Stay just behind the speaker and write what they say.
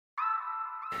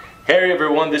Hey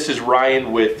everyone, this is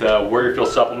Ryan with Warrior Fuel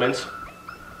Supplements.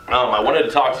 I wanted to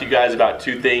talk to you guys about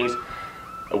two things.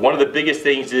 One of the biggest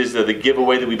things is the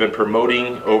giveaway that we've been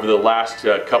promoting over the last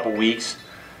couple weeks,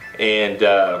 and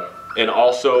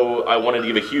also I wanted to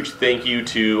give a huge thank you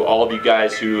to all of you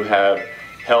guys who have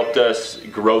helped us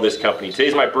grow this company.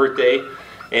 Today's my birthday,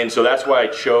 and so that's why I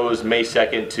chose May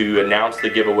 2nd to announce the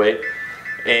giveaway.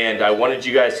 And I wanted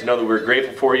you guys to know that we're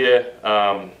grateful for you.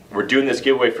 We're doing this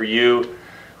giveaway for you.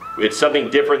 It's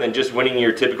something different than just winning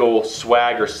your typical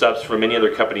swag or subs from any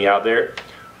other company out there.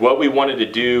 What we wanted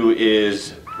to do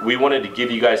is we wanted to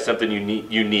give you guys something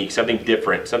unique, something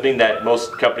different, something that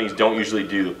most companies don't usually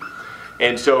do.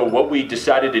 And so what we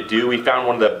decided to do, we found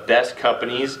one of the best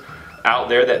companies out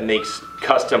there that makes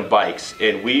custom bikes.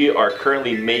 And we are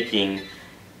currently making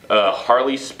a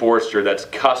Harley Sportster that's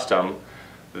custom,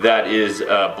 that is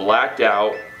blacked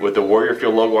out with the Warrior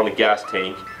Fuel logo on the gas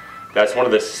tank. That's one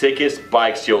of the sickest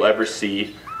bikes you'll ever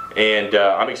see, and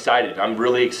I'm excited. I'm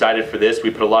really excited for this. We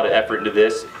put a lot of effort into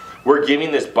this. We're giving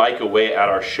this bike away at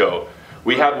our show.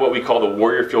 We have what we call the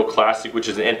Warrior Fuel Classic, which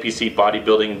is an NPC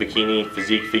bodybuilding, bikini,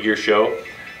 physique figure show.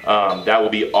 That will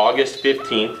be August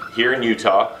 15th here in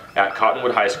Utah at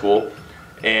Cottonwood High School,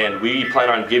 and we plan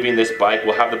on giving this bike.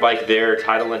 We'll have the bike there,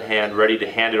 title in hand, ready to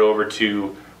hand it over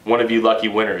to one of you lucky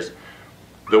winners.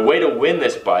 The way to win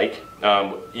this bike,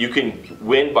 you can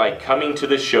win by coming to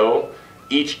the show.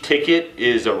 Each ticket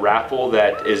is a raffle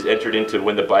that is entered in to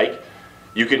win the bike.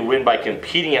 You can win by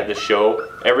competing at the show.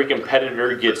 Every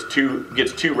competitor gets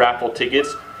two raffle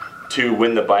tickets to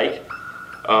win the bike.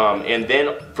 And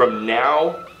then from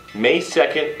now, May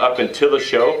 2nd up until the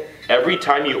show, every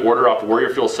time you order off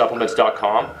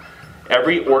warriorfuelsupplements.com,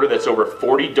 every order that's over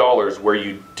 $40 where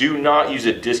you do not use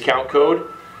a discount code,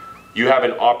 you have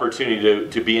an opportunity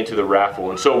to be into the raffle.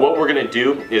 And so what we're going to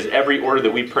do is every order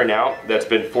that we print out that's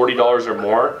been $40 or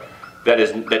more, that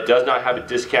does not have a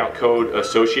discount code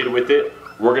associated with it,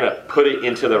 we're going to put it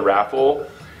into the raffle.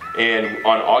 And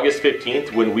on August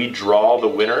 15th, when we draw the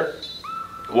winner,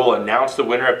 we'll announce the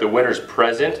winner. If the winner's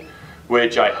present,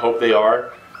 which I hope they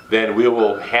are, then we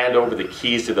will hand over the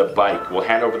keys to the bike. We'll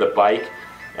hand over the bike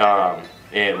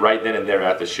and right then and there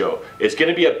at the show. It's going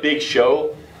to be a big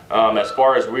show. As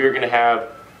far as we're going to have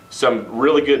some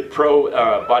really good pro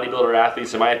bodybuilder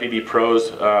athletes, some IFBB pros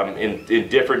in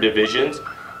different divisions.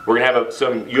 We're going to have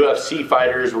some UFC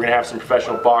fighters, we're going to have some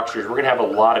professional boxers, we're going to have a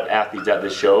lot of athletes at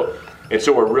this show. And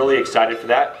so we're really excited for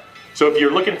that. So if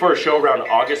you're looking for a show around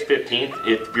August 15th,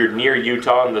 if you're near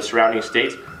Utah and the surrounding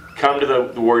states, come to the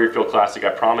Warrior Fuel Classic. I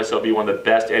promise it'll be one of the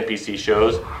best NPC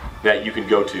shows that you can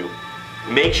go to.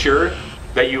 Make sure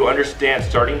that you understand,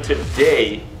 starting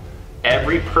today,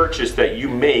 every purchase that you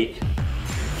make,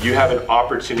 you have an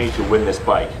opportunity to win this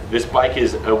bike. This bike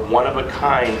is a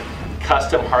one-of-a-kind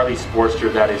custom Harley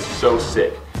Sportster that is so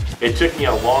sick. It took me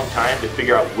a long time to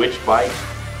figure out which bike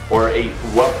or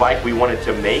what bike we wanted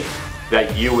to make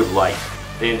that you would like.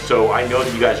 And so I know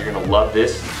that you guys are going to love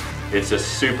this. It's a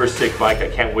super sick bike. I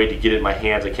can't wait to get it in my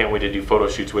hands. I can't wait to do photo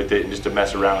shoots with it and just to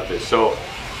mess around with it. So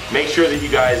make sure that you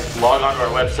guys log on to our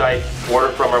website, order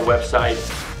from our website,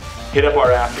 hit up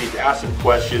our athletes, ask some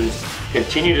questions,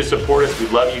 continue to support us. We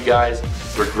love you guys.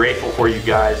 We're grateful for you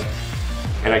guys.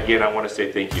 And again, I want to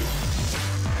say thank you.